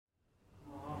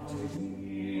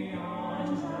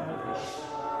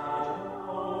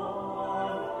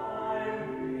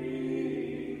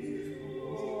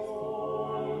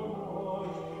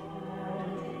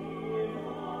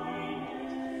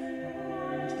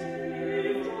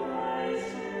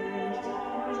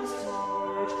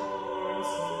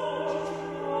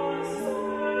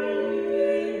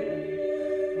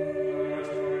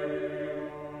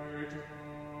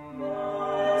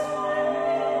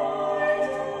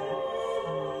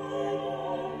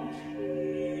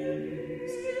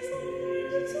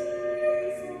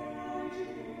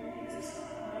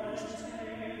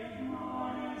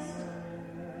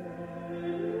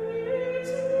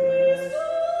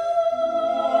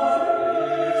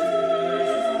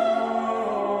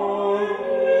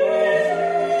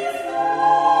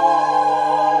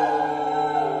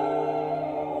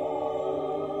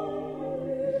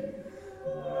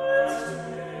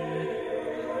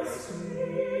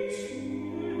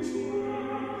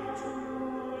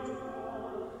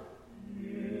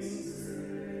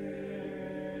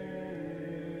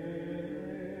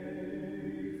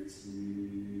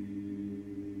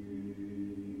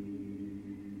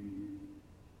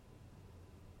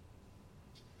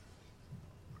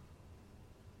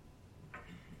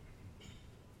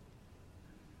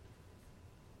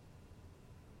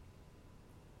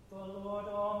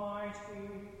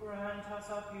us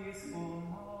a peaceful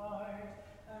night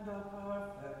and a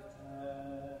perfect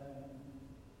end.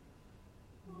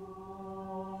 Amen.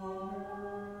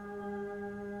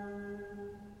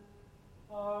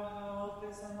 Our help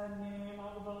is in the name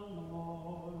of the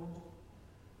Lord,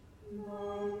 the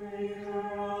Maker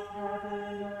of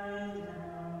heaven and earth.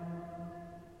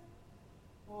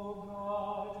 O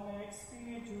God, make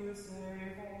speed to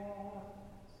save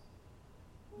us.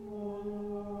 O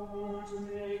Lord,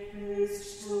 make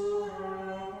haste to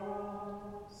help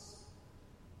us.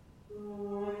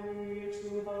 Glory to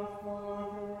the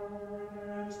Father,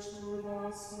 and to the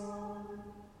Son,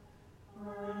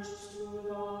 and to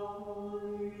the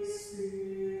Holy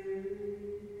Spirit,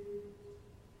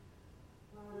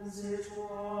 as it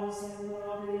was in the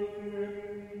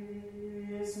beginning,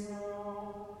 is now,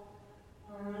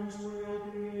 and will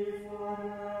be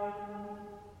forever.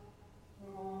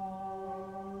 Amen.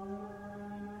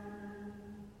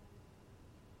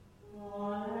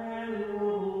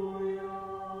 Alleluia.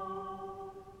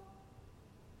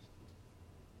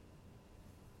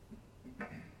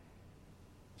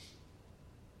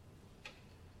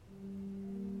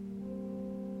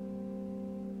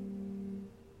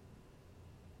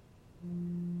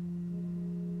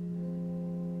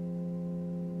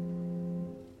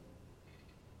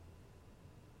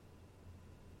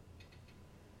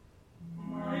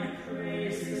 My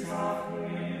praise is of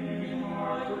him in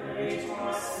our great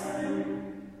assembly.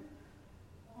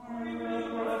 I will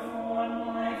perform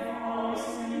my vows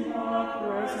in the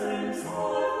presence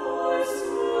of those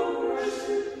who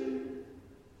worship you.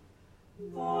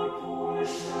 The poor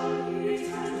shall eat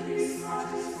and be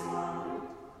satisfied,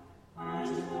 and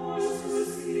those who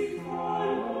seek the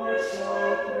Lord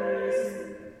shall praise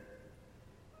him.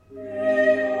 May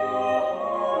your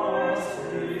hearts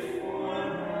be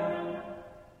forever.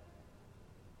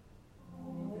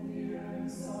 All the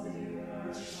ends of the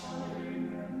earth shall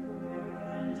remember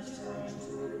and turn to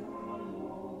the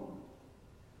Lord,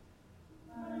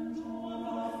 and all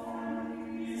the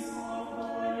families of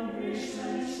the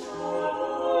nations shall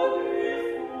bow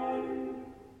before you.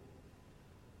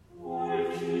 For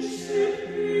kingship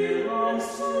belongs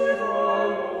to the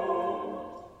Lord.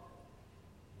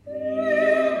 He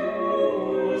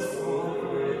rules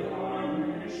over the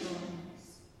nations.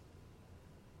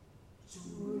 To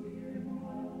him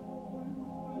alone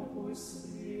all who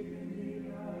sleep in the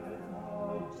earth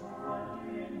bow down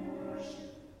in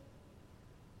worship.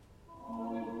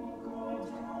 All who go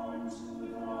down to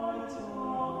the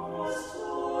dust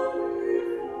fall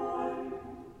before him.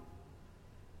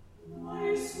 My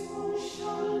soul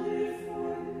shall live for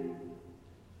him.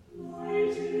 My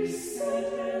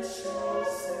descendants shall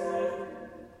serve him.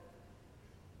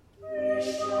 They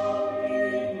shall be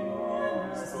known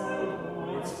as the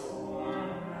Lord's poor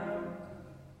help.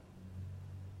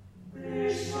 They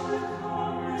shall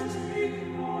come and make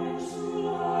known to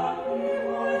the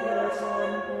people that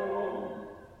are born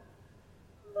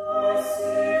the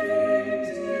saving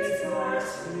deeds that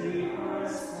he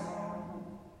has done.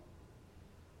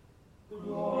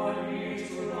 Glory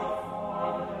to the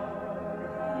Father,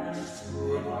 and to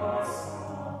the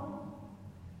Son,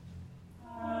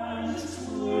 and to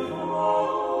the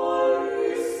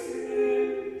Holy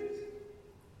Spirit,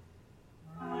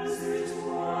 as it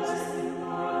was in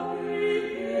the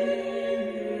beginning,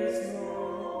 is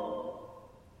now,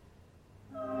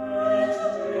 and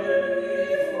will be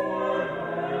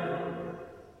forever.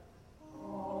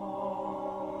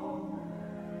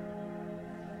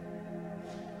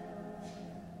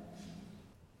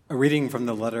 A reading from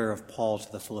the letter of Paul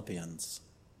to the Philippians.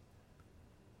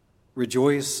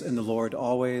 Rejoice in the Lord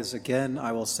always. Again,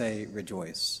 I will say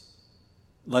rejoice.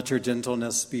 Let your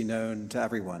gentleness be known to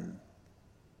everyone.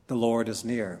 The Lord is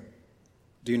near.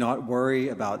 Do not worry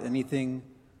about anything,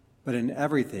 but in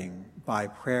everything, by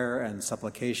prayer and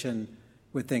supplication,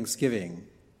 with thanksgiving,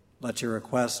 let your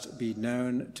request be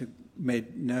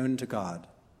made known to God.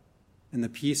 And the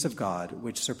peace of God,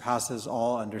 which surpasses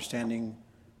all understanding,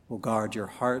 will guard your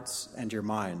hearts and your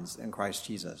minds in Christ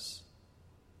Jesus.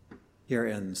 Here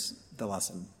ends the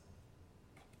lesson.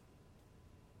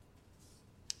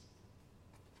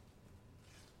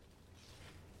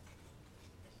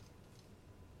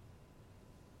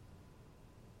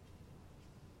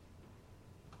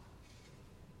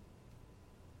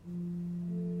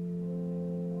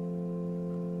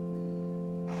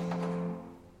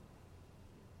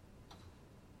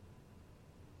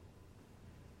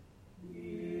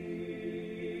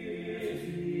 If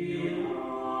you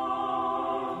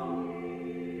love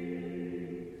me,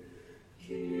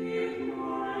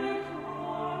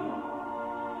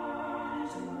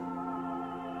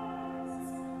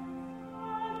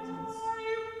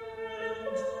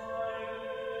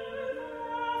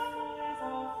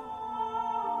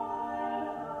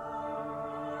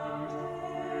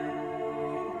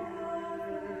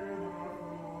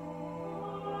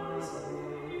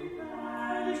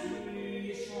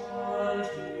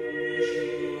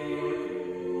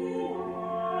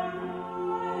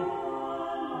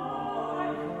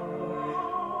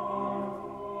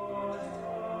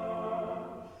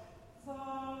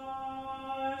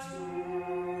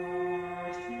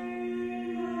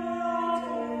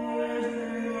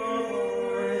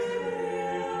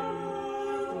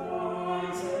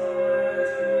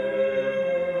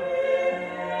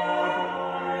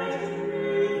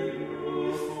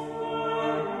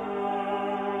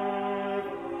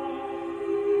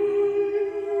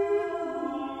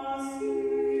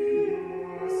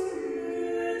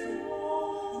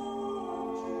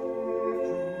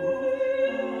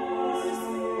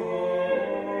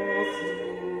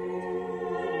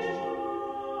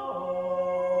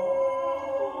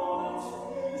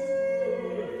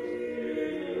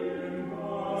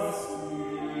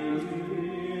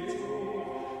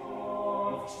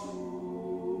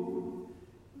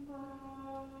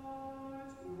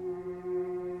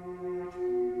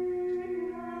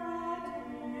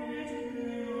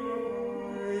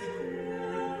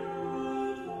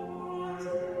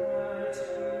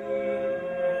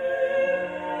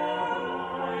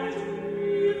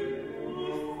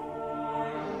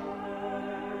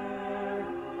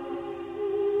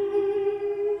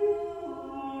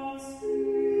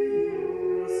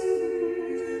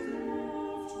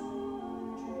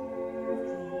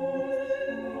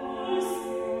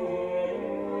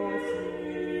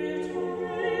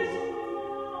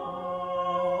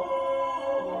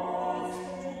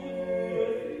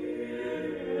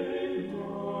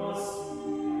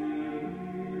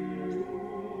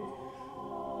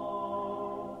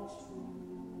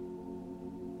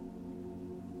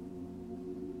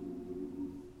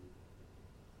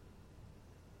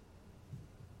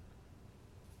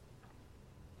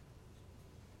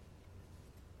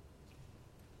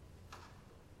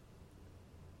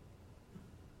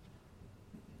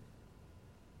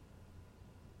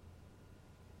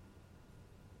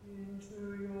 Into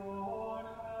your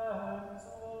hands,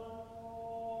 O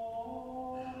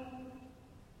Lord,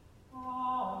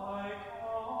 I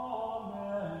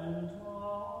commend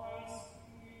my spirit.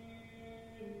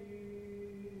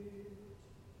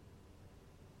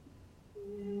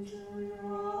 Into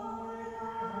your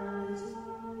hands, O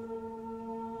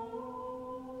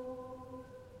Lord,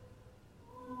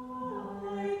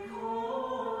 I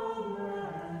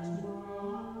commend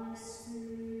my spirit.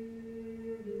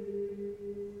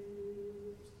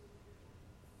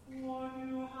 For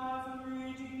you have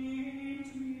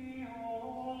redeemed me, O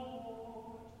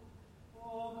Lord, O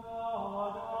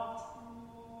God of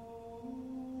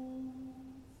truth.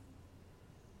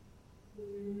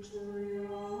 Into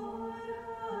your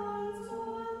hands, O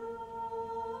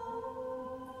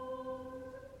Lord,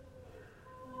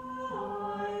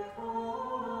 I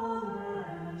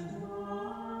commend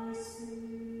my spirit.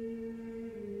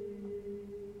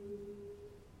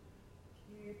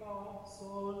 Keep us, O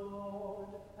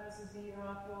Lord, as the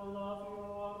apple of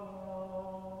your eye.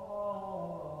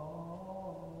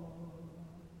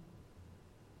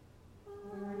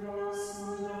 Hide us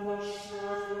under the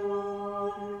shadow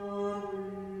of your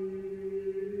wings.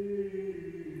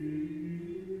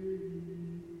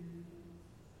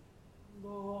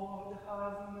 Lord,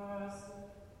 have mercy.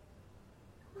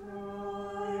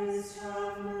 Christ,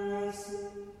 have mercy.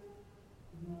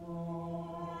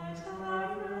 Lord,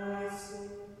 have mercy.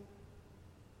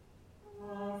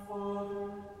 Our Father,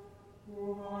 who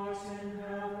art in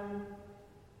heaven,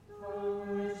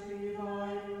 hallowed be thy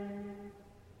name.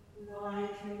 Thy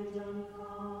kingdom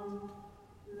come,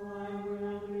 thy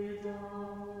will be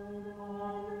done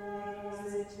on earth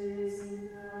as it is in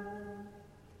heaven.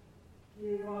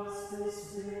 Give us this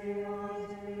day our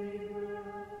daily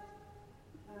bread,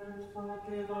 and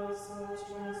forgive us our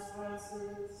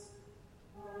trespasses,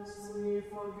 as we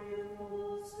forgive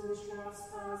those who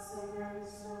trespass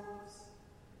against us.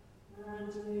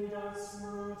 And lead us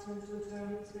not into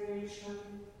temptation,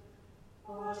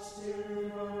 but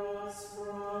deliver us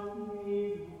from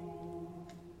evil.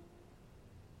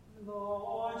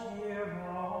 Lord, hear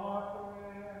our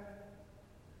prayer.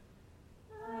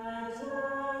 And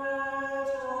let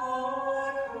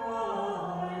our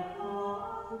cry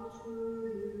come to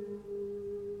you.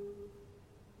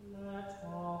 Let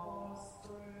us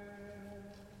pray.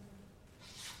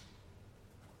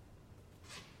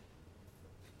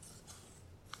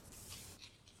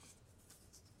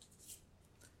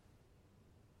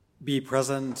 Be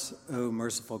present, O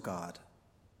merciful God,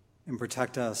 and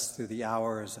protect us through the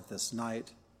hours of this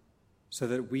night, so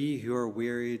that we who are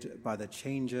wearied by the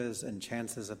changes and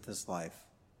chances of this life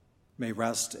may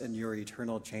rest in your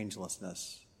eternal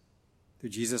changelessness. Through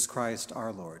Jesus Christ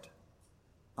our Lord.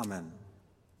 Amen.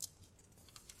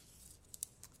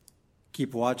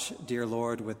 Keep watch, dear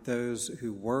Lord, with those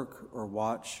who work or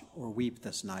watch or weep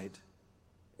this night,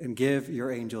 and give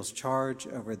your angels charge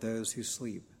over those who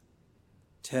sleep.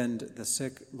 Tend the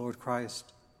sick, Lord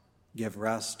Christ. Give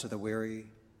rest to the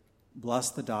weary. Bless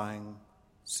the dying.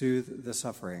 Soothe the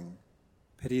suffering.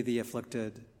 Pity the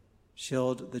afflicted.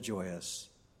 Shield the joyous.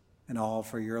 And all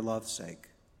for your love's sake.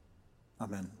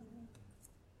 Amen.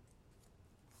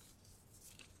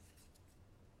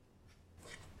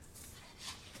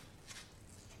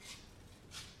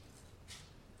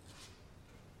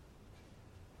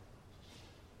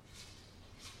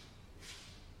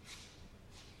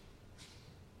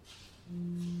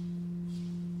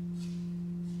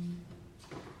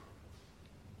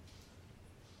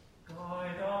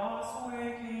 Guide us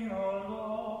waking, O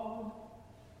Lord,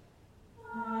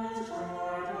 and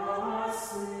guide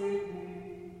us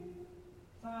sleeping.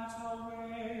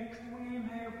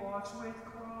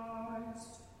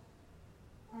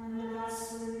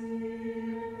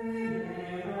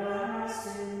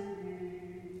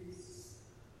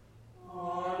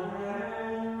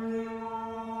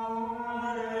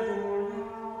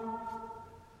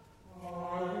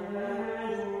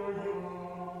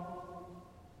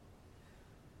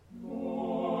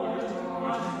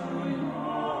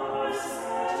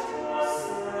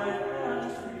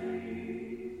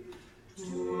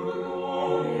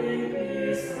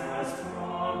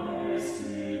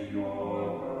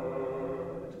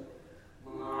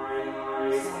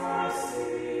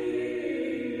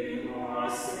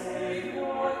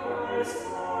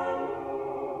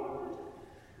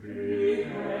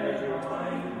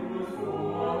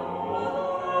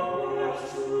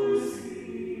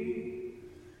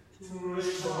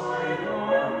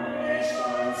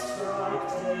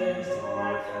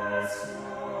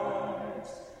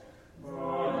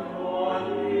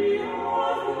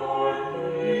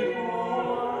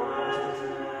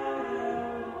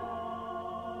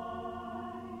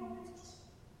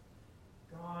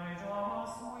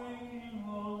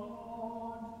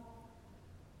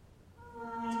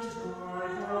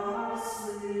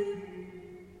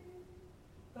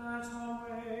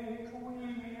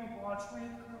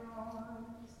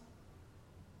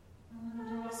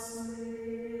 and us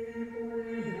may